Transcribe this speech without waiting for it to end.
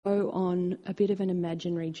Go on a bit of an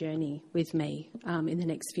imaginary journey with me in the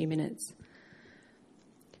next few minutes.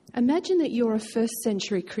 Imagine that you're a first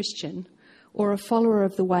century Christian or a follower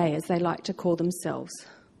of the way, as they like to call themselves.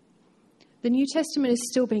 The New Testament is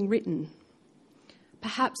still being written.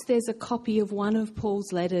 Perhaps there's a copy of one of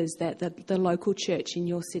Paul's letters that the local church in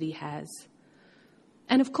your city has.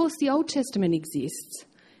 And of course the Old Testament exists,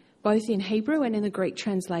 both in Hebrew and in the Greek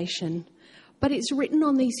translation. But it's written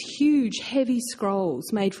on these huge, heavy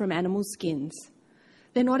scrolls made from animal skins.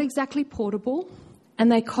 They're not exactly portable,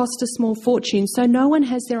 and they cost a small fortune, so no one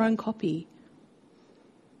has their own copy.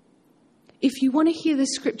 If you want to hear the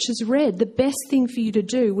scriptures read, the best thing for you to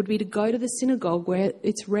do would be to go to the synagogue where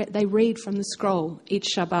they read from the scroll each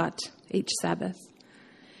Shabbat, each Sabbath.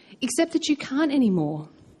 Except that you can't anymore.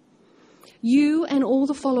 You and all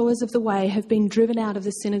the followers of the way have been driven out of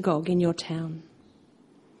the synagogue in your town.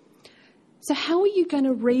 So how are you going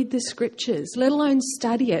to read the scriptures, let alone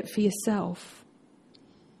study it for yourself?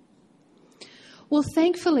 Well,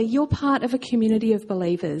 thankfully, you're part of a community of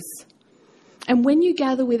believers. And when you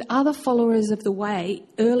gather with other followers of the way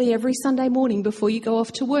early every Sunday morning before you go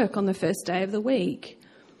off to work on the first day of the week,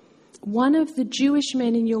 one of the Jewish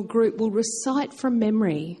men in your group will recite from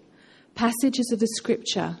memory passages of the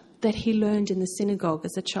scripture that he learned in the synagogue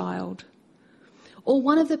as a child. Or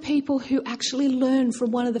one of the people who actually learned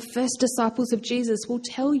from one of the first disciples of Jesus will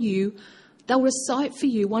tell you, they'll recite for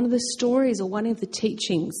you one of the stories or one of the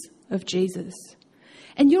teachings of Jesus.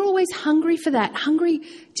 And you're always hungry for that, hungry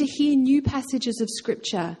to hear new passages of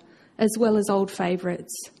scripture as well as old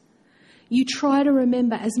favourites. You try to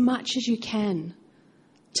remember as much as you can,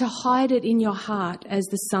 to hide it in your heart, as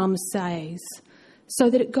the psalm says,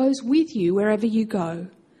 so that it goes with you wherever you go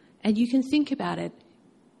and you can think about it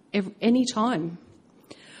any time.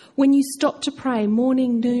 When you stop to pray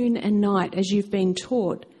morning, noon and night as you've been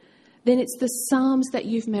taught, then it's the Psalms that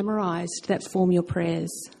you've memorised that form your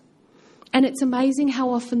prayers. And it's amazing how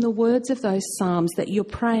often the words of those Psalms that you're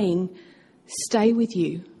praying stay with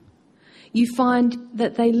you. You find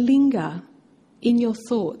that they linger in your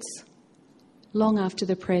thoughts long after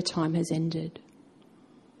the prayer time has ended.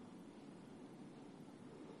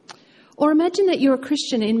 Or imagine that you're a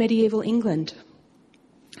Christian in medieval England.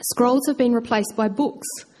 Scrolls have been replaced by books,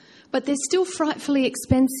 but they're still frightfully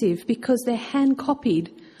expensive because they're hand-copied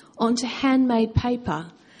onto handmade paper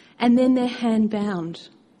and then they're hand-bound.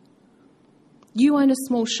 You own a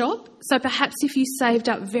small shop, so perhaps if you saved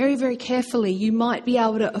up very, very carefully, you might be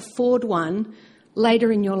able to afford one later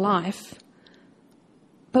in your life.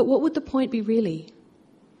 But what would the point be really?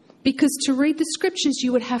 Because to read the scriptures,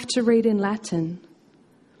 you would have to read in Latin.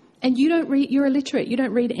 And you're illiterate, you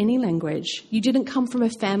don't read any language. You didn't come from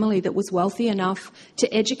a family that was wealthy enough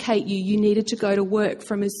to educate you. You needed to go to work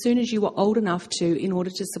from as soon as you were old enough to in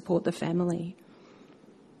order to support the family.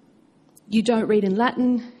 You don't read in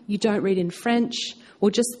Latin, you don't read in French,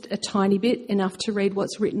 or just a tiny bit, enough to read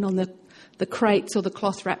what's written on the crates or the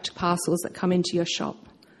cloth-wrapped parcels that come into your shop.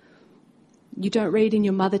 You don't read in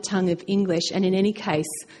your mother tongue of English, and in any case,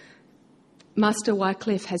 Master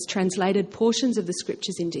Wycliffe has translated portions of the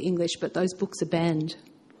scriptures into English, but those books are banned.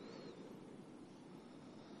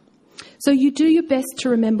 So you do your best to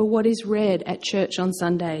remember what is read at church on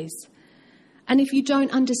Sundays. And if you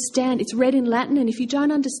don't understand, it's read in Latin, and if you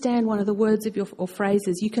don't understand one of the words of or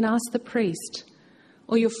phrases, you can ask the priest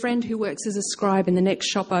or your friend who works as a scribe in the next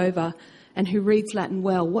shop over and who reads Latin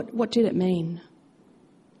well, what did it mean?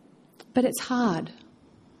 But it's hard.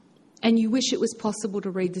 And you wish it was possible to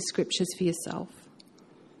read the scriptures for yourself.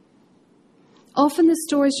 Often the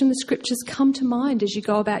stories from the scriptures come to mind as you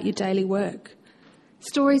go about your daily work.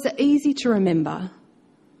 Stories are easy to remember,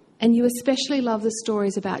 and you especially love the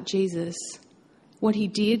stories about Jesus, what he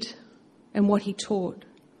did and what he taught.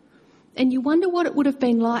 And you wonder what it would have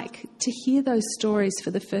been like to hear those stories for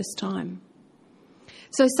the first time.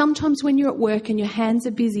 So sometimes when you're at work and your hands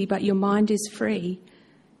are busy but your mind is free,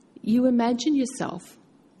 you imagine yourself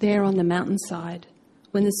there on the mountainside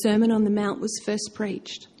when the Sermon on the Mount was first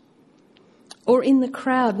preached. Or in the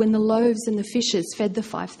crowd when the loaves and the fishes fed the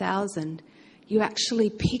 5,000, you actually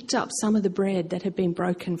picked up some of the bread that had been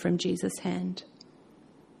broken from Jesus' hand.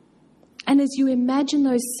 And as you imagine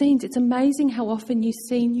those scenes, it's amazing how often you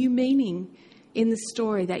see new meaning in the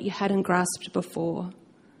story that you hadn't grasped before.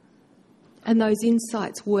 And those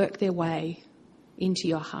insights work their way into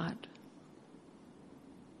your heart.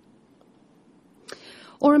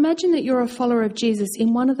 Or imagine that you're a follower of Jesus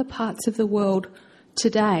in one of the parts of the world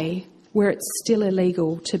today where it's still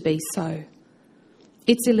illegal to be so.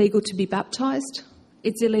 It's illegal to be baptised.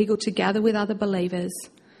 It's illegal to gather with other believers.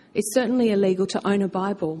 It's certainly illegal to own a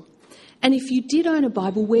Bible. And if you did own a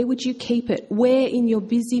Bible, where would you keep it? Where in your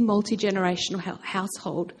busy multi-generational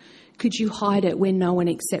household could you hide it where no one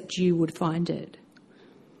except you would find it?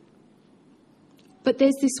 But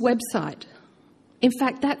there's this website. In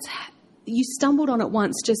fact, you stumbled on it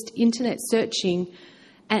once just internet searching,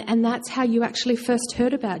 and that's how you actually first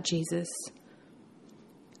heard about Jesus.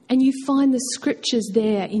 And you find the scriptures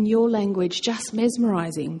there in your language just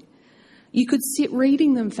mesmerising. You could sit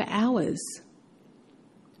reading them for hours.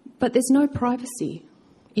 But there's no privacy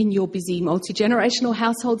in your busy multi-generational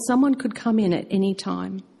household. Someone could come in at any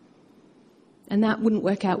time. And that wouldn't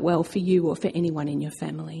work out well for you or for anyone in your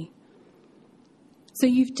family. So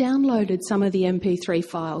you've downloaded some of the MP3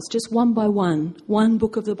 files, just one by one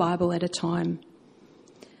book of the Bible at a time.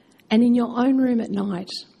 And in your own room at night,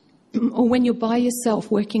 or when you're by yourself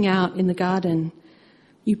working out in the garden,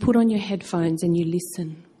 you put on your headphones and you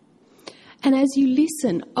listen. And as you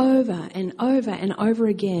listen over and over and over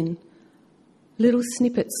again, little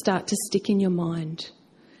snippets start to stick in your mind.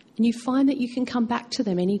 And you find that you can come back to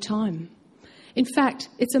them any time. In fact,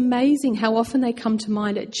 it's amazing how often they come to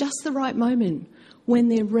mind at just the right moment when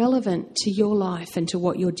they're relevant to your life and to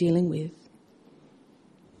what you're dealing with.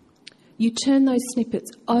 You turn those snippets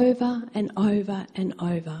over and over and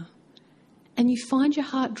over, and you find your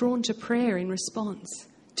heart drawn to prayer in response,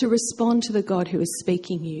 to respond to the God who is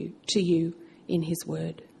speaking to you in his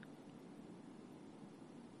word.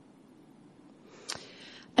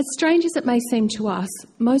 As strange as it may seem to us,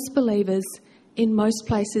 most believers in most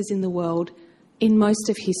places in the world, in most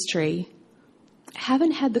of history,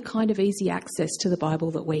 haven't had the kind of easy access to the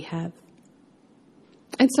Bible that we have.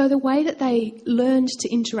 And so the way that they learned to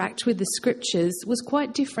interact with the scriptures was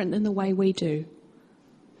quite different than the way we do.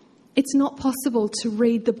 It's not possible to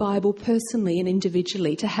read the Bible personally and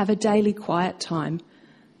individually, to have a daily quiet time,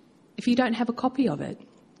 if you don't have a copy of it.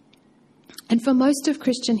 And for most of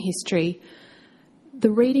Christian history,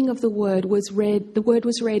 the reading of the word was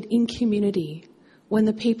read in community when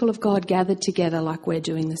the people of God gathered together like we're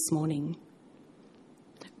doing this morning.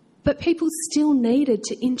 But people still needed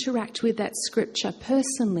to interact with that scripture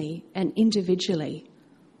personally and individually.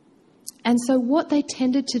 And so what they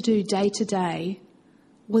tended to do day to day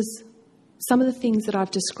was some of the things that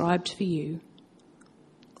I've described for you.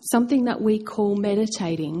 Something that we call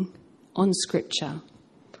meditating on scripture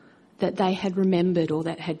that they had remembered or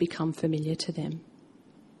that had become familiar to them.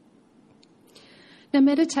 Now,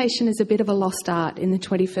 meditation is a bit of a lost art in the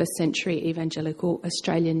 21st century evangelical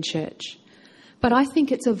Australian church. But I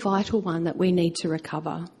think it's a vital one that we need to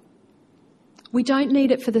recover. We don't need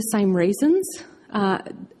it for the same reasons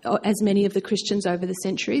as many of the Christians over the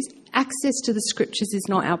centuries. Access to the scriptures is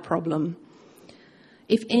not our problem.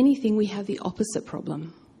 If anything, we have the opposite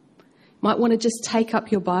problem. You might want to just take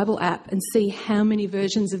up your Bible app and see how many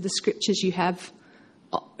versions of the scriptures you have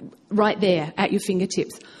right there at your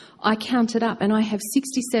fingertips. I counted up and I have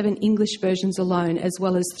 67 English versions alone, as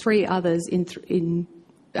well as 3 others in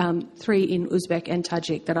 3 in Uzbek and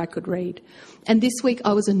Tajik that I could read. And this week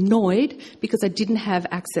I was annoyed because I didn't have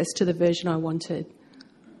access to the version I wanted.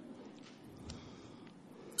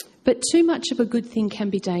 But too much of a good thing can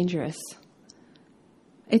be dangerous.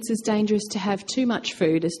 It's as dangerous to have too much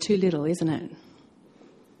food as too little, isn't it?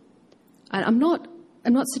 And I'm not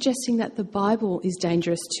suggesting that the Bible is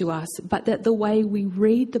dangerous to us, but that the way we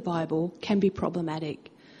read the Bible can be problematic.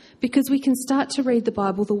 Because we can start to read the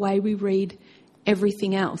Bible the way we read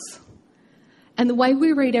everything else. And the way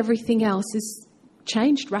we read everything else has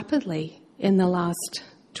changed rapidly in the last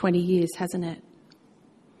 20 years, hasn't it?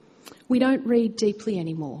 We don't read deeply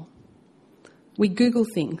anymore. We Google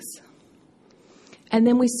things. And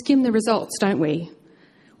then we skim the results, don't we?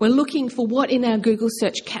 We're looking for what in our Google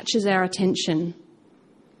search catches our attention.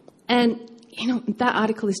 And, that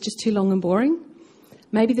article is just too long and boring.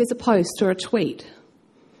 Maybe there's a post or a tweet.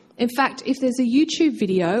 In fact, if there's a YouTube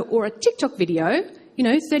video or a TikTok video,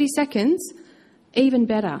 30 seconds, even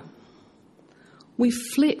better. We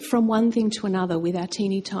flit from one thing to another with our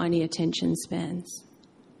teeny tiny attention spans.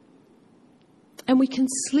 And we can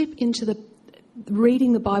slip into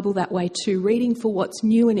reading the Bible that way too, reading for what's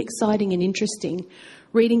new and exciting and interesting,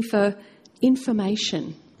 reading for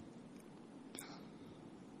information.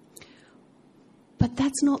 But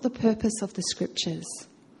that's not the purpose of the scriptures.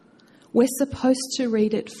 We're supposed to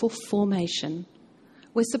read it for formation.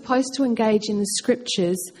 We're supposed to engage in the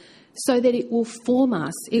scriptures so that it will form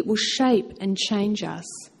us, it will shape and change us.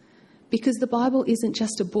 Because the Bible isn't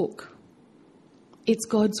just a book. It's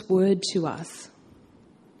God's word to us.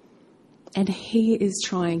 And he is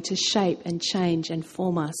trying to shape and change and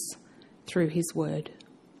form us through his word.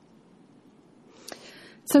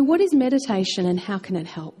 So what is meditation and how can it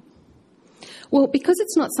help? Well, because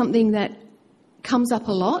it's not something that comes up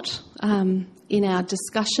a lot in our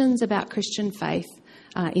discussions about Christian faith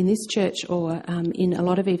in this church or in a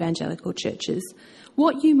lot of evangelical churches,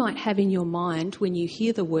 what you might have in your mind when you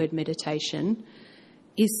hear the word meditation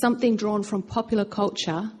is something drawn from popular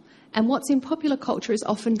culture, and what's in popular culture is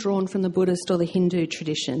often drawn from the Buddhist or the Hindu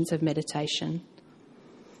traditions of meditation.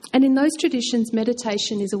 And in those traditions,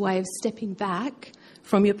 meditation is a way of stepping back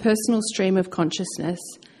from your personal stream of consciousness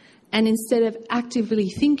and instead of actively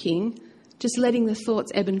thinking, just letting the thoughts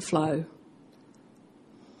ebb and flow.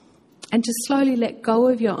 And to slowly let go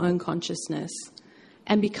of your own consciousness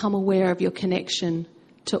and become aware of your connection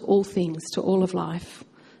to all things, to all of life,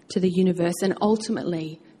 to the universe, and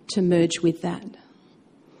ultimately to merge with that.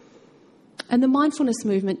 And the mindfulness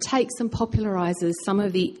movement takes and popularises some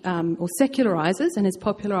of the, or secularizes and has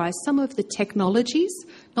popularised some of the technologies,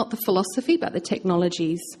 not the philosophy, but the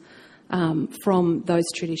technologies from those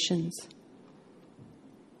traditions.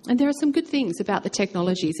 And there are some good things about the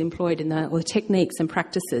technologies employed in or the techniques and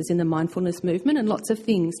practices in the mindfulness movement, and lots of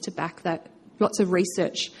things to back that, lots of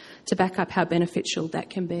research to back up how beneficial that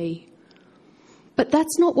can be. But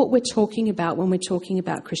that's not what we're talking about when we're talking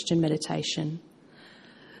about Christian meditation.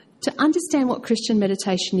 To understand what Christian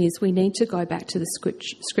meditation is, we need to go back to the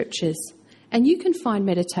scriptures. And you can find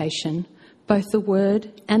meditation, both the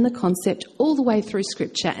word and the concept, all the way through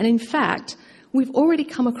Scripture. And in fact, we've already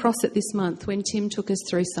come across it this month when Tim took us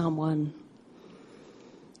through Psalm 1.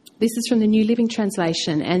 This is from the New Living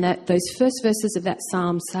Translation, and those first verses of that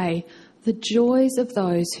psalm say, "The joys of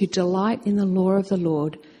those who delight in the law of the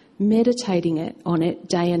Lord, meditating on it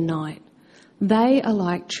day and night. They are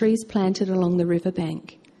like trees planted along the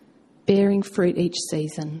riverbank, bearing fruit each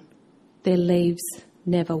season. Their leaves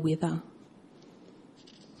never wither."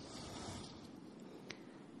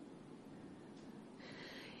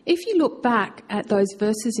 If you look back at those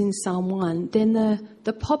verses in Psalm 1, then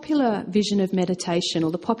the popular vision of meditation, or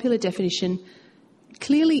the popular definition,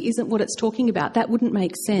 clearly isn't what it's talking about. That wouldn't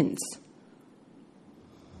make sense.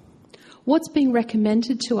 What's being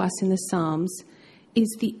recommended to us in the Psalms is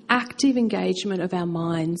the active engagement of our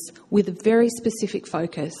minds with a very specific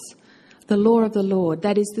focus, the law of the Lord,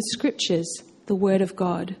 that is the Scriptures, the Word of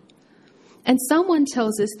God. And someone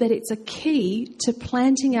tells us that it's a key to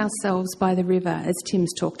planting ourselves by the river, as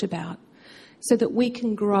Tim's talked about, so that we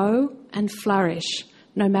can grow and flourish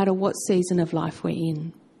no matter what season of life we're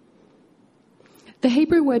in. The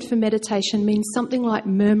Hebrew word for meditation means something like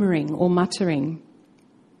murmuring or muttering.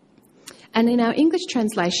 And in our English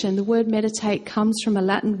translation, the word meditate comes from a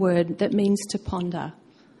Latin word that means to ponder.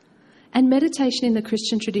 And meditation in the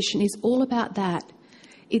Christian tradition is all about that.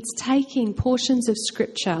 It's taking portions of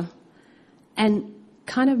Scripture and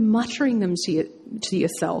kind of muttering them to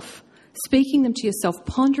yourself, speaking them to yourself,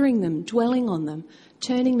 pondering them, dwelling on them,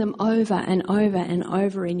 turning them over and over and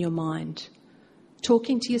over in your mind,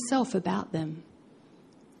 talking to yourself about them,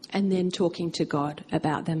 and then talking to God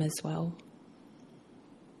about them as well.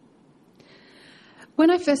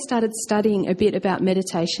 When I first started studying a bit about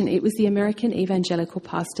meditation, it was the American evangelical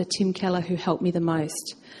pastor Tim Keller who helped me the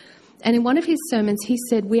most. And in one of his sermons, he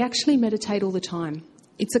said, we actually meditate all the time.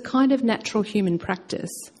 It's a kind of natural human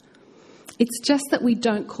practice. It's just that we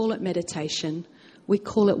don't call it meditation. We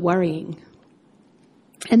call it worrying.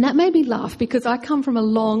 And that made me laugh because I come from a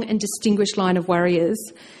long and distinguished line of worriers,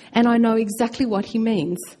 and I know exactly what he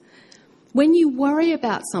means. When you worry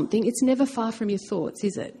about something, it's never far from your thoughts,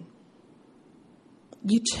 is it?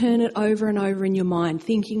 You turn it over and over in your mind,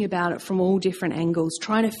 thinking about it from all different angles,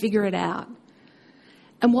 trying to figure it out.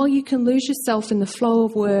 And while you can lose yourself in the flow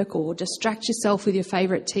of work or distract yourself with your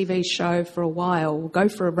favourite TV show for a while or go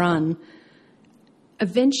for a run,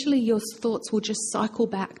 eventually your thoughts will just cycle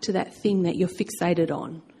back to that thing that you're fixated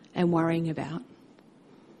on and worrying about.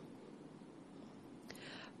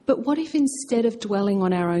 But what if instead of dwelling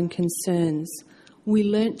on our own concerns, we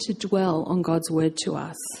learnt to dwell on God's word to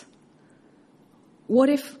us? What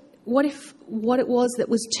if what it was that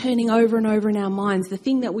was turning over and over in our minds, the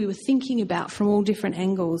thing that we were thinking about from all different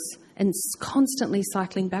angles and constantly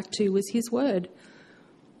cycling back to, was his word?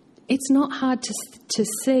 It's not hard to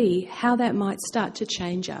see how that might start to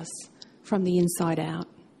change us from the inside out.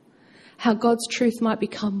 How God's truth might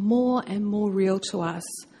become more and more real to us,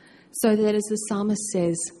 so that, as the psalmist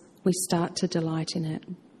says, we start to delight in it.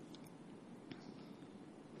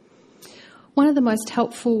 One of the most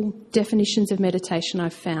helpful definitions of meditation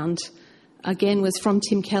I've found, again, was from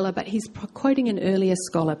Tim Keller, but he's quoting an earlier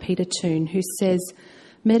scholar, Peter Toon, who says,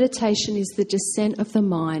 meditation is the descent of the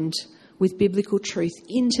mind with biblical truth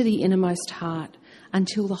into the innermost heart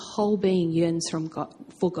until the whole being yearns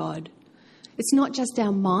for God. It's not just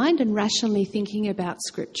our mind and rationally thinking about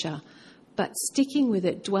Scripture, but sticking with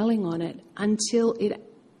it, dwelling on it until it.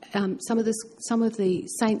 Some of the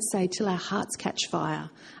saints say till our hearts catch fire,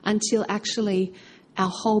 until actually our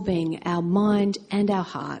whole being, our mind and our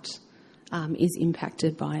heart is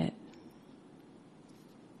impacted by it.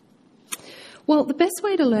 Well, the best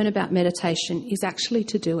way to learn about meditation is actually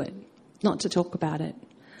to do it, not to talk about it.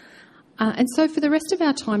 And so for the rest of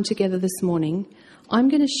our time together this morning, I'm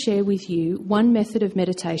going to share with you one method of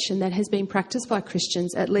meditation that has been practiced by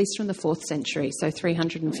Christians at least from the 4th century, so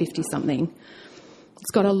 350-something.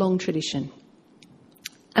 It's got a long tradition.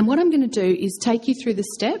 And what I'm going to do is take you through the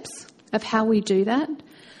steps of how we do that.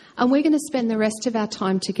 And we're going to spend the rest of our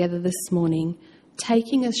time together this morning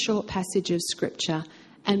taking a short passage of Scripture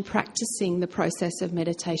and practicing the process of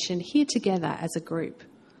meditation here together as a group.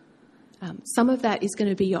 Some of that is going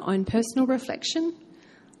to be your own personal reflection.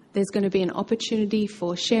 There's going to be an opportunity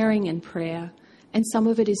for sharing and prayer. And some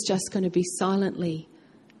of it is just going to be silently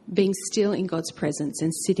being still in God's presence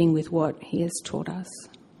and sitting with what He has taught us.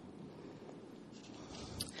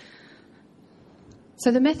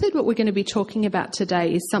 So the method what we're going to be talking about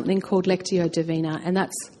today is something called Lectio Divina, and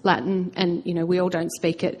that's Latin, and we all don't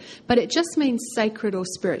speak it, but it just means sacred or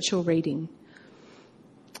spiritual reading.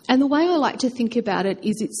 And the way I like to think about it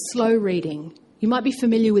is it's slow reading. You might be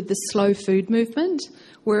familiar with the slow food movement,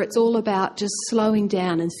 where it's all about just slowing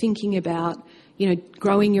down and thinking about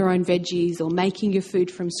growing your own veggies or making your food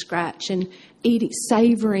from scratch and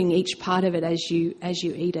savouring each part of it as you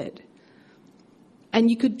eat it. And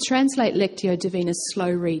you could translate Lectio Divina as slow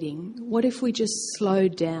reading. What if we just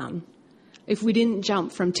slowed down? If we didn't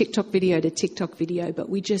jump from TikTok video to TikTok video, but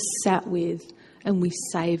we just sat with and we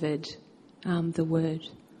savoured the word.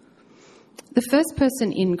 The first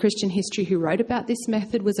person in Christian history who wrote about this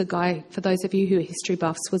method was a guy, for those of you who are history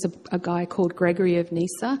buffs, was a guy called Gregory of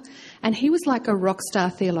Nyssa. And he was like a rock star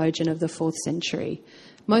theologian of the 4th century.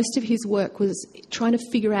 Most of his work was trying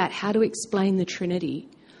to figure out how to explain the Trinity.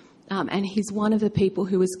 And he's one of the people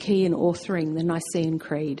who was key in authoring the Nicene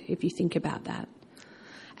Creed, if you think about that.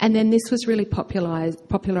 And then this was really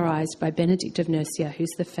popularised by Benedict of Nursia,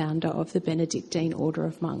 who's the founder of the Benedictine Order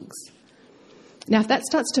of Monks. Now, if that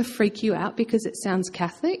starts to freak you out because it sounds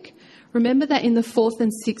Catholic, remember that in the 4th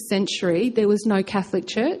and 6th century, there was no Catholic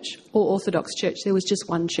Church or Orthodox Church. There was just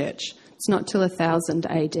one church. It's not till 1000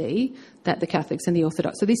 AD that the Catholics and the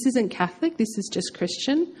Orthodox. So this isn't Catholic. This is just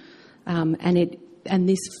Christian. And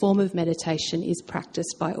this form of meditation is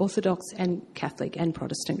practiced by Orthodox and Catholic and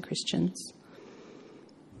Protestant Christians.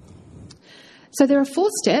 So there are 4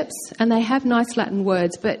 steps, and they have nice Latin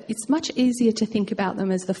words, but it's much easier to think about them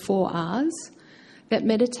as the 4 R's. That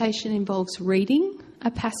meditation involves reading a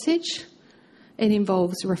passage, it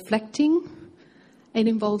involves reflecting, it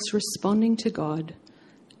involves responding to God,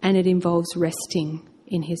 and it involves resting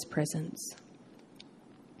in His presence.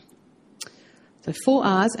 So 4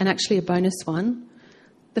 R's, and actually a bonus one.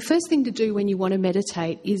 The first thing to do when you want to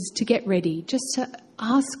meditate is to get ready, just to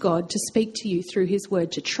ask God to speak to you through His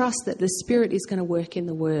word, to trust that the Spirit is going to work in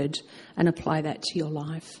the word and apply that to your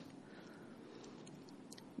life.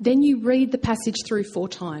 Then you read the passage through 4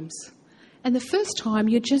 times. And the first time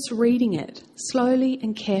you're just reading it slowly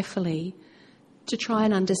and carefully to try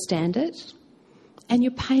and understand it. And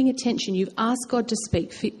you're paying attention. You've asked God to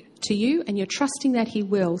speak to you and you're trusting that He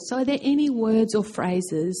will. So are there any words or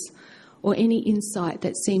phrases or any insight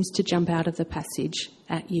that seems to jump out of the passage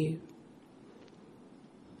at you?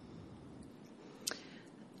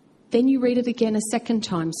 Then you read it again a second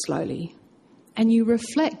time slowly. And you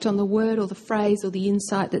reflect on the word or the phrase or the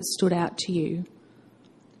insight that stood out to you.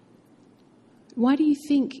 Why do you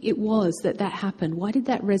think it was that happened? Why did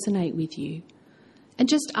that resonate with you? And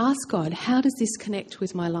just ask God, how does this connect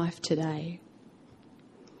with my life today?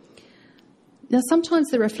 Now, sometimes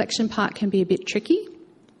the reflection part can be a bit tricky.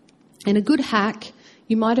 And a good hack,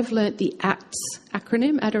 you might have learnt the ACTS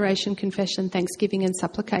acronym, Adoration, Confession, Thanksgiving and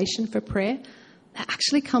Supplication for prayer. That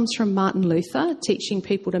actually comes from Martin Luther teaching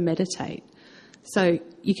people to meditate. So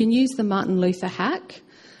you can use the Martin Luther hack.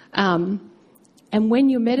 And when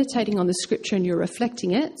you're meditating on the scripture and you're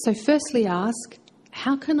reflecting it, so firstly ask,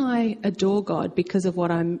 how can I adore God because of what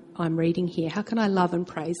I'm reading here? How can I love and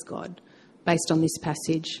praise God based on this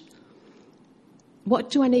passage? What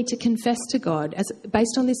do I need to confess to God?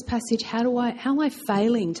 Based on this passage, how am I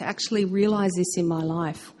failing to actually realise this in my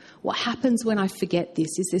life? What happens when I forget this?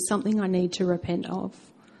 Is there something I need to repent of?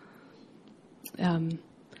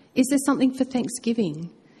 Is there something for Thanksgiving?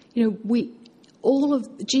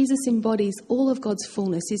 Jesus embodies all of God's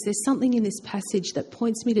fullness. Is there something in this passage that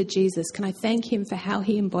points me to Jesus? Can I thank Him for how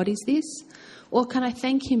He embodies this? Or can I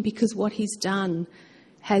thank Him because what He's done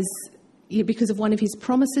has because of one of his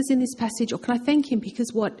promises in this passage, or can I thank him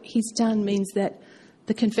because what he's done means that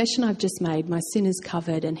the confession I've just made, my sin is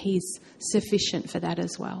covered, and he's sufficient for that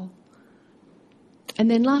as well. And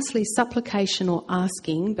then lastly, supplication or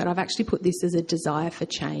asking, but I've actually put this as a desire for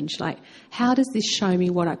change. Like, how does this show me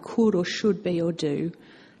what I could or should be or do?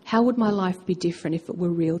 How would my life be different if it were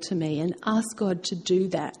real to me? And ask God to do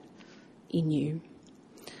that in you.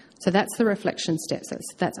 So that's the reflection steps.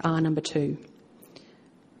 That's R number 2.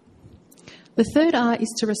 The third R is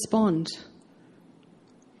to respond.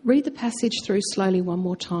 Read the passage through slowly one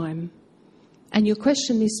more time. And your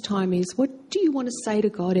question this time is, what do you want to say to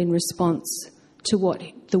God in response to what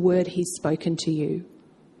the word he's spoken to you?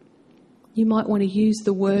 You might want to use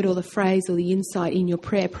the word or the phrase or the insight in your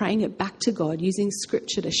prayer, praying it back to God, using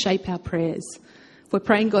scripture to shape our prayers. If we're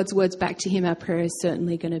praying God's words back to him, our prayer is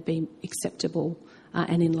certainly going to be acceptable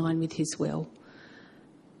and in line with his will.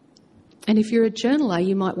 And if you're a journaler,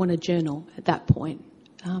 you might want to journal at that point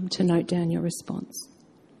to note down your response.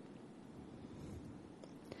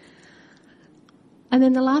 And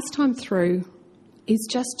then the last time through is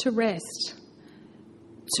just to rest,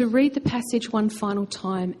 to read the passage one final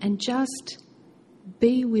time and just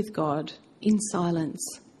be with God in silence,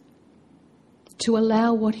 to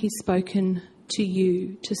allow what he's spoken to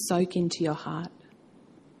you to soak into your heart.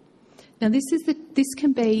 Now, this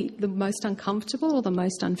can be the most uncomfortable or the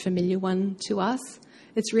most unfamiliar one to us.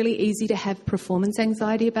 It's really easy to have performance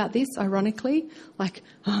anxiety about this, ironically, like,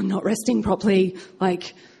 oh, I'm not resting properly,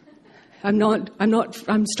 like,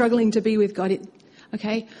 I'm struggling to be with God.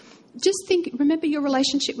 Okay? Just remember your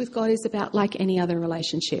relationship with God is about like any other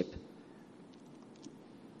relationship.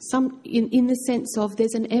 In the sense of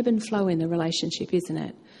there's an ebb and flow in the relationship, isn't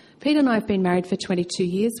it? Peter and I have been married for 22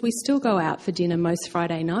 years. We still go out for dinner most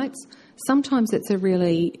Friday nights. Sometimes it's a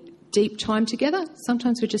really deep time together.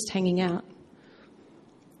 Sometimes we're just hanging out.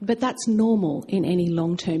 But that's normal in any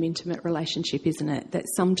long-term intimate relationship, isn't it? That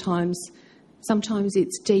sometimes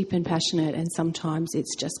it's deep and passionate, and sometimes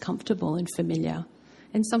it's just comfortable and familiar.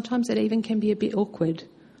 And sometimes it even can be a bit awkward.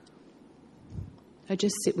 So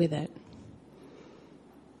just sit with it.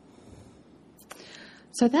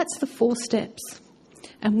 So that's the 4 steps.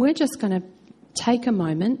 And we're just going to take a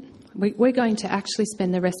moment. We're going to actually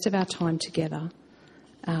spend the rest of our time together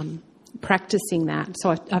practicing that.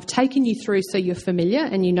 So I've taken you through so you're familiar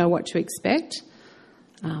and you know what to expect.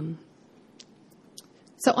 So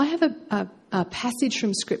I have a passage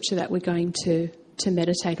from Scripture that we're going to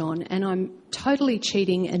meditate on, and I'm totally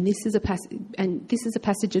cheating, and this is a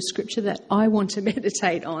passage of Scripture that I want to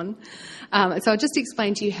meditate on. So I'll just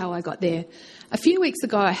explain to you how I got there. A few weeks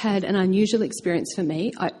ago, I had an unusual experience for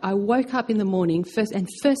me. I woke up in the morning, first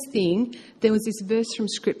thing, there was this verse from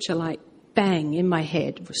Scripture, like bang, in my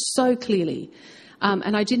head, so clearly.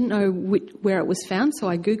 And I didn't know where it was found, so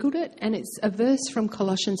I Googled it, and it's a verse from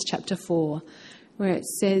Colossians chapter 4, where it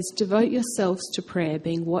says, devote yourselves to prayer,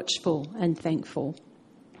 being watchful and thankful.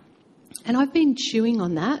 And I've been chewing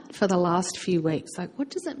on that for the last few weeks. Like,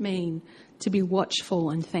 what does it mean to be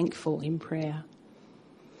watchful and thankful in prayer?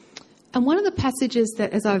 And one of the passages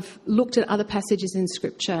that, as I've looked at other passages in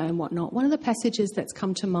Scripture and whatnot, one of the passages that's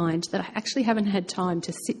come to mind that I actually haven't had time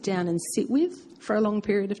to sit down and sit with for a long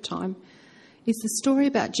period of time is the story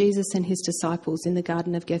about Jesus and his disciples in the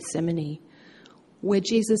Garden of Gethsemane, where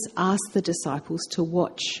Jesus asked the disciples to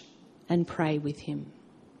watch and pray with him.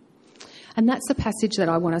 And that's the passage that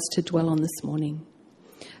I want us to dwell on this morning.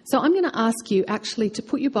 So I'm going to ask you actually to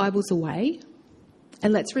put your Bibles away,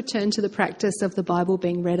 and let's return to the practice of the Bible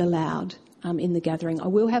being read aloud in the gathering. I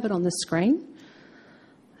will have it on the screen.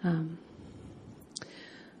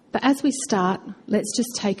 But as we start, let's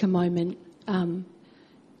just take a moment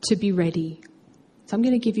to be ready. So I'm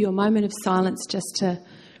going to give you a moment of silence just to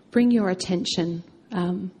bring your attention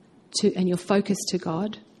and your focus to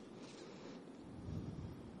God.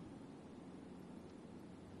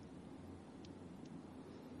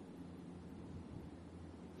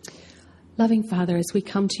 Loving Father, as we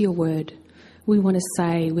come to your word, we want to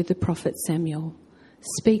say with the prophet Samuel,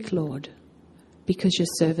 speak, Lord, because your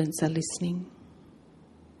servants are listening.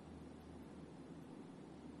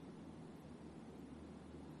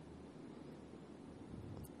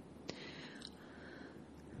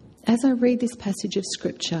 As I read this passage of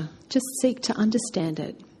Scripture, just seek to understand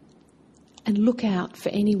it and look out for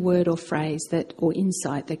any word or phrase or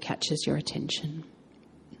insight that catches your attention.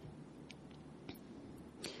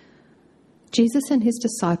 Jesus and his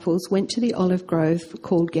disciples went to the olive grove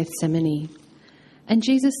called Gethsemane, and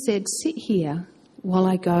Jesus said, sit here while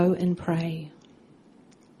I go and pray.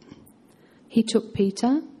 He took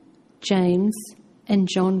Peter, James, and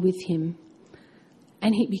John with him,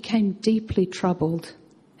 and he became deeply troubled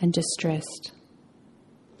and distressed.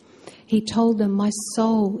 He told them, "My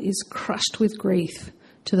soul is crushed with grief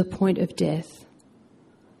to the point of death.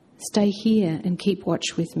 Stay here and keep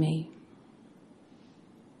watch with me."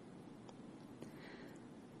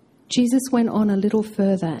 Jesus went on a little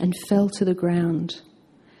further and fell to the ground.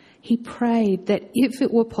 He prayed that if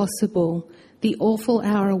it were possible, the awful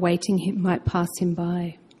hour awaiting him might pass him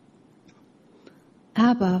by.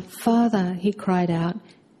 "Abba, Father," he cried out,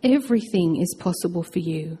 "everything is possible for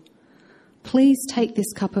you. Please take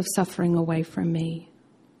this cup of suffering away from me.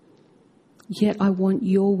 Yet I want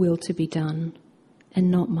your will to be done and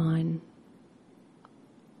not mine."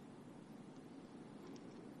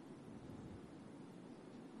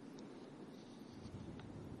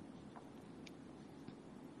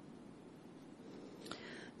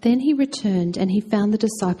 Then he returned and he found the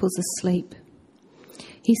disciples asleep.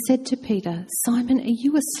 He said to Peter, "Simon, are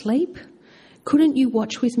you asleep? Couldn't you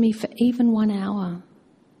watch with me for even 1 hour?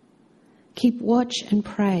 Keep watch and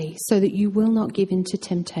pray so that you will not give in to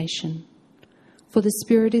temptation. For the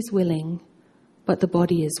spirit is willing, but the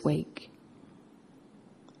body is weak."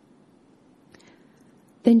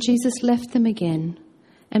 Then Jesus left them again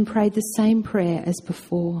and prayed the same prayer as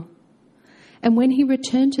before. And when he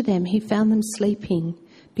returned to them, he found them sleeping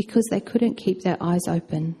because they couldn't keep their eyes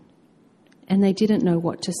open, and they didn't know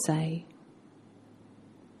what to say.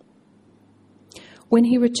 When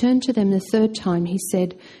he returned to them the third time, he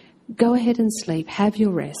said, "Go ahead and sleep, have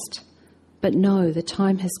your rest. But no, the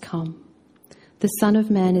time has come. The Son of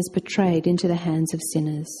Man is betrayed into the hands of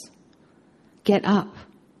sinners. Get up,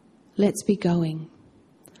 let's be going.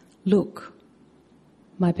 Look,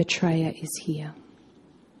 my betrayer is here."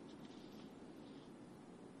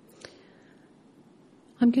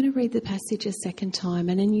 I'm going to read the passage a second time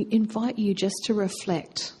and then invite you just to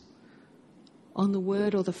reflect on the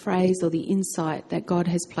word or the phrase or the insight that God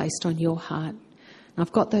has placed on your heart.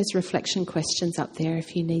 I've got those reflection questions up there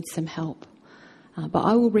if you need some help. But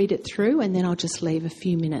I will read it through and then I'll just leave a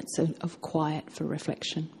few minutes of quiet for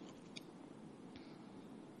reflection.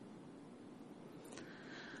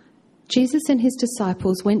 Jesus and his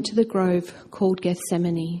disciples went to the grove called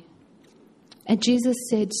Gethsemane. And Jesus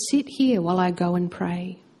said, "Sit here while I go and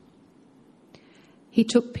pray." He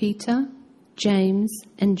took Peter, James,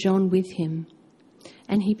 and John with him,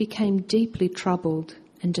 and he became deeply troubled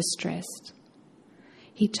and distressed.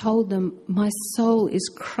 He told them, "My soul is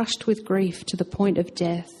crushed with grief to the point of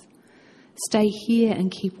death. Stay here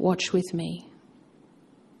and keep watch with me."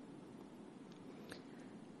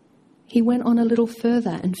 He went on a little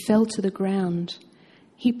further and fell to the ground.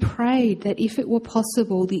 He prayed that if it were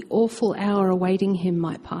possible, the awful hour awaiting him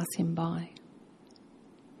might pass him by.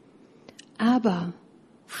 "Abba,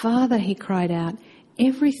 Father," he cried out,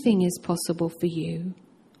 "everything is possible for you.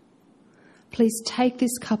 Please take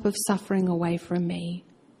this cup of suffering away from me.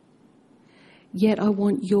 Yet I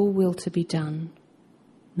want your will to be done,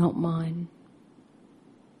 not mine."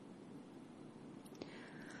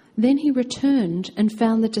 Then he returned and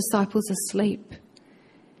found the disciples asleep.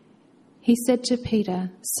 He said to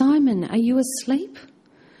Peter, "Simon, are you asleep?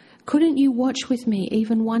 Couldn't you watch with me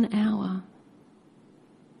even 1 hour?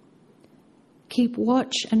 Keep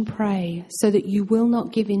watch and pray so that you will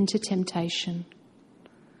not give in to temptation.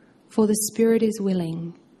 For the spirit is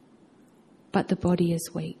willing, but the body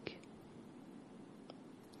is weak."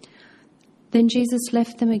 Then Jesus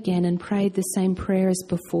left them again and prayed the same prayer as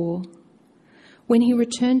before. When he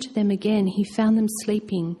returned to them again, he found them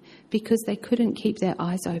sleeping because they couldn't keep their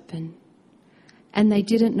eyes open, and they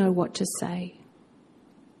didn't know what to say.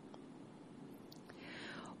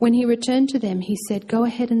 When he returned to them, he said, "Go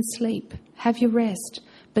ahead and sleep, have your rest,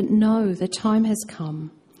 but no, the time has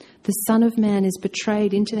come. The Son of Man is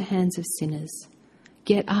betrayed into the hands of sinners.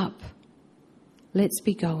 Get up, let's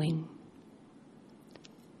be going.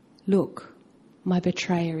 Look, my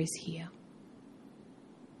betrayer is here."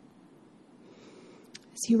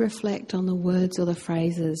 As you reflect on the words or the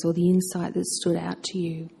phrases or the insight that stood out to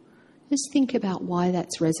you, just think about why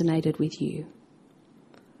that's resonated with you.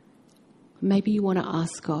 Maybe you want to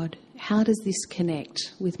ask God, how does this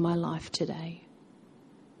connect with my life today?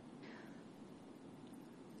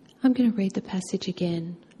 I'm going to read the passage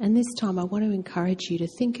again, and this time I want to encourage you to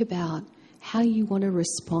think about how you want to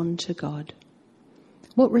respond to God.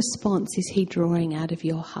 What response is he drawing out of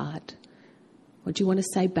your heart? What do you want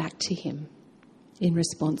to say back to him in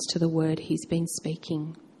response to the word he's been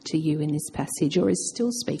speaking to you in this passage, or is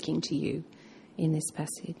still speaking to you in this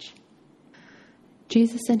passage?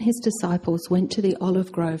 Jesus and his disciples went to the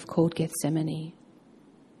olive grove called Gethsemane.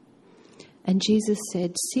 And Jesus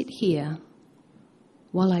said, "Sit here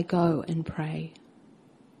while I go and pray."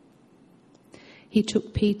 He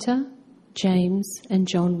took Peter, James, and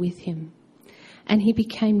John with him, and he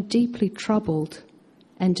became deeply troubled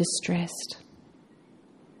and distressed.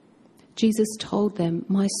 Jesus told them,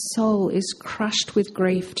 "My soul is crushed with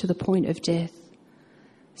grief to the point of death.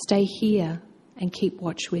 Stay here and keep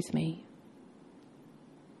watch with me."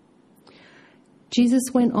 Jesus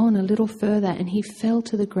went on a little further and he fell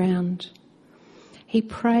to the ground. He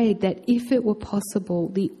prayed that if it were possible,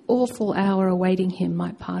 the awful hour awaiting him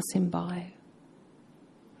might pass him by.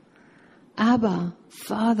 "Abba,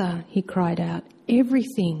 Father," he cried out,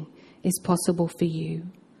 "everything is possible for you.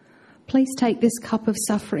 Please take this cup of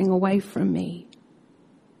suffering away from me.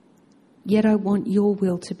 Yet I want your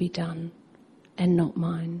will to be done and not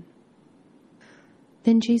mine."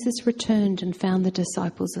 Then Jesus returned and found the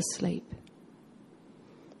disciples asleep.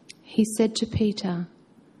 He said to Peter,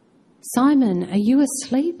 "Simon, are you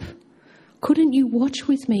asleep? Couldn't you watch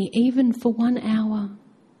with me even for 1 hour?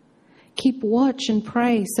 Keep watch and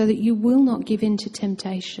pray so that you will not give in to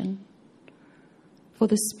temptation. For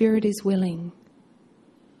the spirit is willing,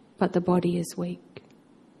 but the body is weak."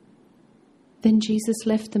 Then Jesus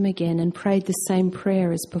left them again and prayed the same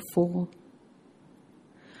prayer as before.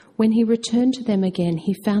 When he returned to them again,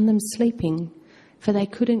 he found them sleeping, for they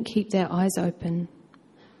couldn't keep their eyes open,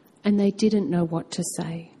 and they didn't know what to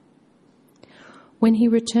say. When he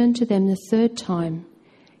returned to them the third time,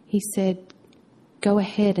 he said, "Go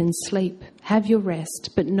ahead and sleep, have your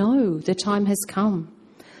rest, but no, the time has come.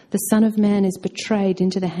 The Son of Man is betrayed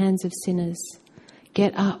into the hands of sinners.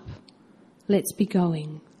 Get up, let's be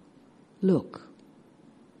going. Look,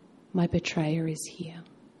 my betrayer is here."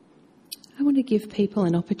 I want to give people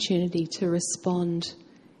an opportunity to respond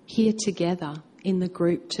here together in the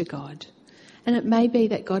group to God. And it may be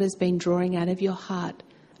that God has been drawing out of your heart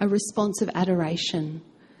a response of adoration,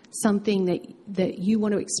 something that you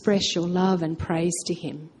want to express your love and praise to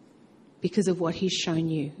him because of what he's shown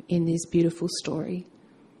you in this beautiful story.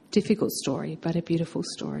 Difficult story, but a beautiful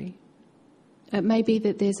story. It may be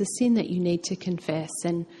that there's a sin that you need to confess,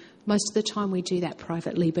 and most of the time we do that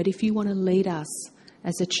privately, but if you want to lead us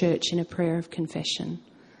as a church in a prayer of confession,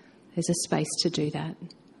 there's a space to do that.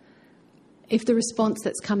 If the response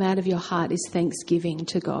that's come out of your heart is thanksgiving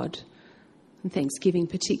to God, and thanksgiving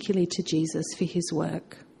particularly to Jesus for his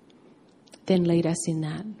work, then lead us in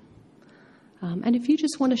that. And if you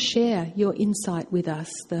just want to share your insight with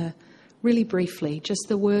us, really briefly, just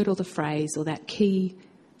the word or the phrase or that key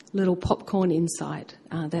little popcorn insight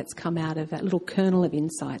that's come out of that little kernel of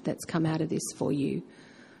insight that's come out of this for you,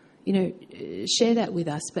 share that with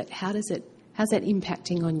us. But how's that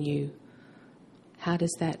impacting on you? How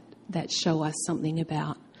does that show us something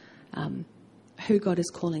about who God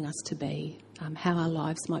is calling us to be, how our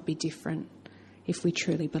lives might be different if we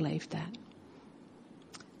truly believe that?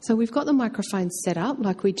 So we've got the microphones set up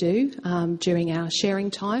like we do during our sharing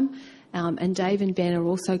time, and Dave and Ben are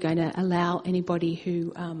also going to allow anybody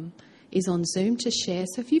who is on Zoom to share.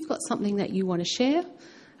 So if you've got something that you want to share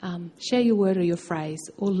your word or your phrase,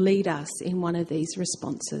 or lead us in one of these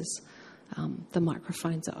responses. The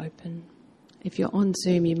microphones are open. If you're on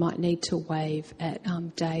Zoom, you might need to wave at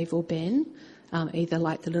Dave or Ben, either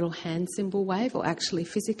like the little hand symbol wave or actually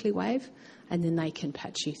physically wave, and then they can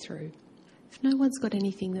patch you through. If no one's got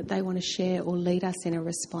anything that they want to share or lead us in a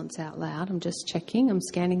response out loud, I'm just checking, I'm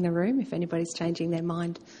scanning the room if anybody's changing their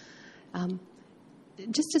mind.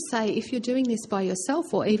 Just to say, if you're doing this by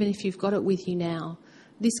yourself or even if you've got it with you now,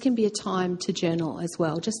 this can be a time to journal as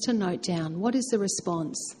well, just to note down what is the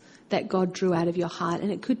response that God drew out of your heart.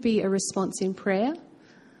 And it could be a response in prayer,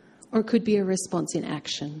 or it could be a response in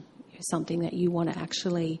action, something that you want to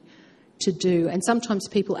actually to do. And sometimes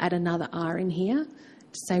people add another R in here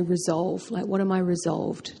to say resolve, like what am I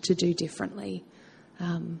resolved to do differently,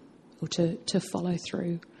 or to follow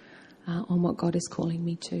through on what God is calling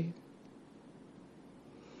me to.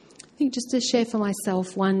 I think just to share for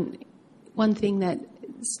myself one thing that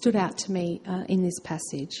stood out to me in this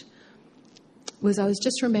passage was I was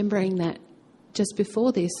just remembering that just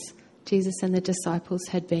before this, Jesus and the disciples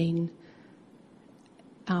had been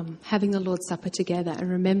having the Lord's Supper together. And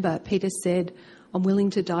remember, Peter said, "I'm willing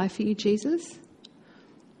to die for you, Jesus."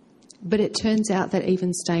 But it turns out that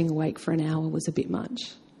even staying awake for an hour was a bit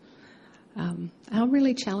much. I'm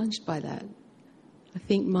really challenged by that. I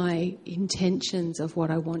think my intentions of what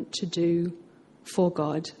I want to do for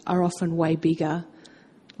God are often way bigger,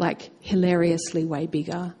 like hilariously way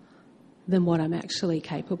bigger than what I'm actually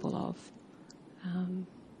capable of.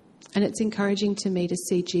 And it's encouraging to me to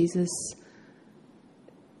see Jesus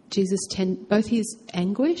both his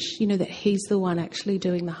anguish, that he's the one actually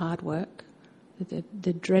doing the hard work,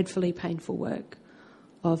 the dreadfully painful work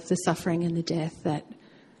of the suffering and the death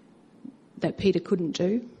that Peter couldn't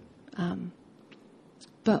do.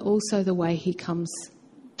 but also the way he comes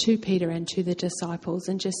to Peter and to the disciples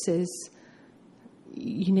and just says,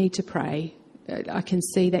 you need to pray. I can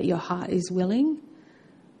see that your heart is willing,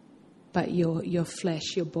 but your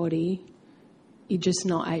flesh, your body, you're just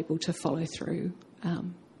not able to follow through.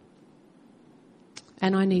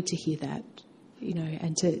 And I need to hear that,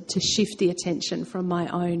 and to shift the attention from my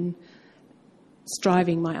own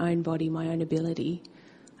striving, my own body, my own ability,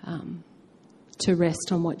 to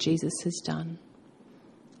rest on what Jesus has done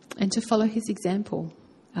and to follow his example,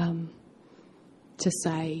 to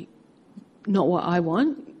say, not what I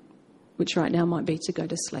want, which right now might be to go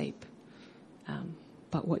to sleep,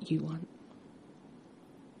 but what you want.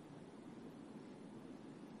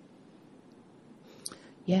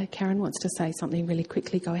 Yeah, Karen wants to say something really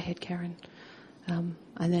quickly. Go ahead, Karen. And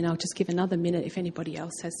then I'll just give another minute if anybody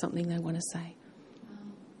else has something they want to say.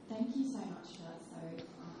 Thank you so much for that. So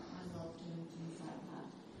I love doing things like that.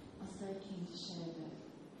 I was so keen to share that.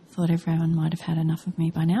 I thought everyone might have had enough of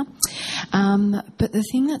me by now. But the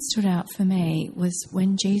thing that stood out for me was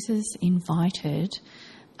when Jesus invited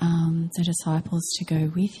the disciples to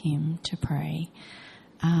go with him to pray.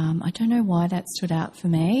 I don't know why that stood out for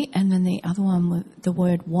me. And then the other one was the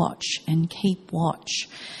word watch and keep watch.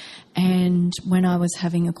 And when I was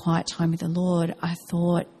having a quiet time with the Lord, I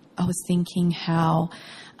was thinking how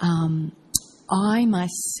I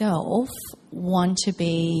myself want to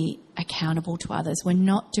be accountable to others. We're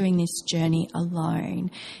not doing this journey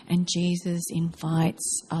alone. And Jesus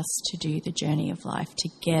invites us to do the journey of life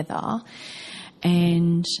together.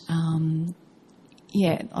 And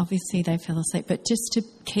obviously they fell asleep, but just to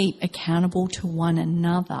keep accountable to one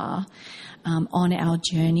another on our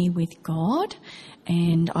journey with God.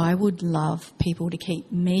 And I would love people to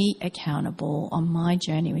keep me accountable on my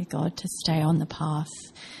journey with God, to stay on the path,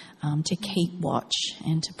 to keep watch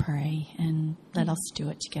and to pray, and let us do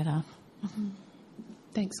it together. Mm-hmm.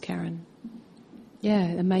 Thanks, Karen. Yeah,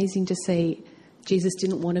 amazing to see Jesus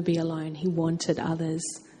didn't want to be alone. He wanted others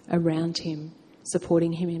around him,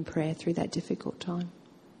 supporting him in prayer through that difficult time.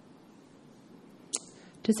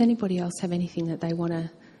 Does anybody else have anything that they want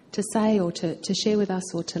to say or to share with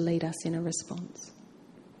us or to lead us in a response?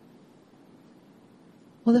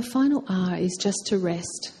 Well, the final R is just to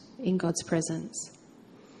rest in God's presence.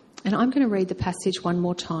 And I'm going to read the passage one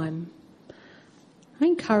more time. I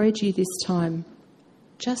encourage you this time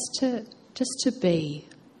just to be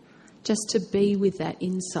with that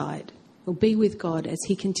insight, or be with God as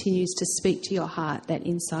he continues to speak to your heart, that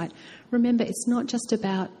insight. Remember, it's not just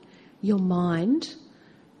about your mind,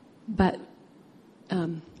 but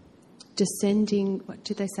descending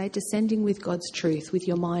with God's truth, with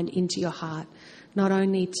your mind into your heart, not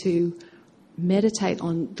only to meditate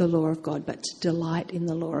on the law of God, but to delight in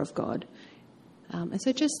the law of God. And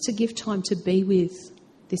so just to give time to be with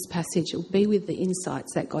this passage, or be with the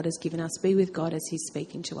insights that God has given us, be with God as he's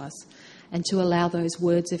speaking to us, and to allow those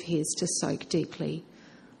words of his to soak deeply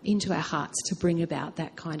into our hearts, to bring about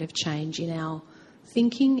that kind of change in our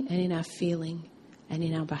thinking and in our feeling and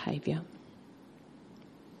in our behaviour.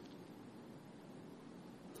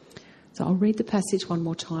 So I'll read the passage one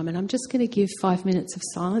more time, and I'm just going to give 5 minutes of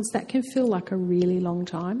silence. That can feel like a really long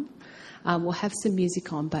time. We'll have some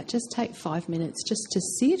music on, but just take 5 minutes just to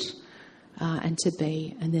sit and to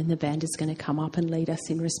be, and then the band is going to come up and lead us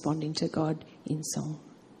in responding to God in song.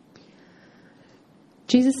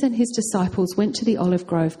 Jesus and his disciples went to the olive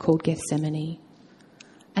grove called Gethsemane,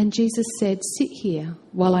 and Jesus said, "Sit here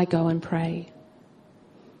while I go and pray."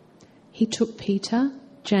 He took Peter,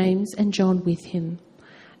 James and John with him,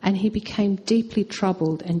 and he became deeply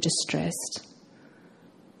troubled and distressed.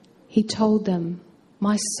 He told them,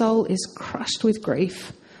 "My soul is crushed with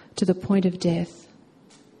grief to the point of death.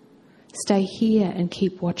 Stay here and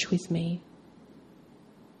keep watch with me."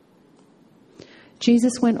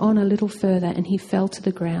 Jesus went on a little further and he fell to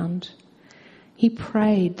the ground. He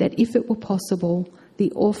prayed that if it were possible,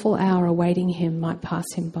 the awful hour awaiting him might pass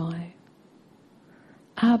him by.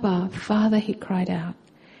 "Abba, Father," he cried out,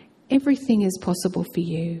 "everything is possible for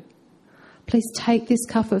you. Please take this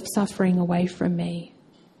cup of suffering away from me.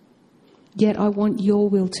 Yet I want your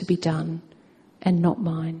will to be done and not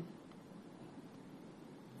mine."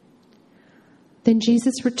 Then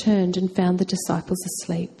Jesus returned and found the disciples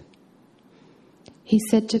asleep. He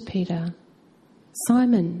said to Peter,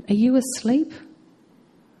 "Simon, are you asleep?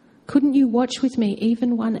 Couldn't you watch with me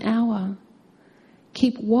even 1 hour?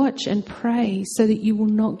 Keep watch and pray so that you will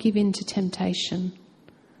not give in to temptation.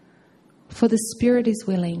 For the spirit is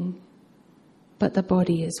willing, but the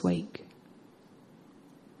body is weak."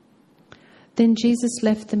 Then Jesus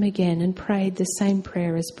left them again and prayed the same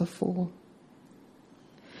prayer as before.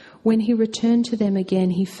 When he returned to them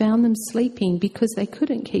again, he found them sleeping because they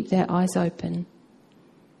couldn't keep their eyes open,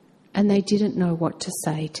 and they didn't know what to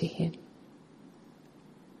say to him.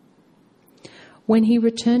 When he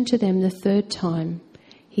returned to them the third time,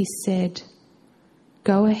 he said,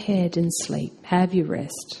 "Go ahead and sleep, have your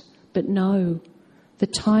rest. But no, the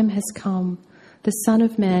time has come. The Son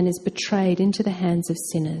of Man is betrayed into the hands of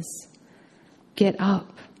sinners. Get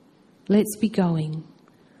up, let's be going.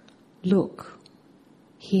 Look,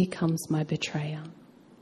 here comes my betrayer."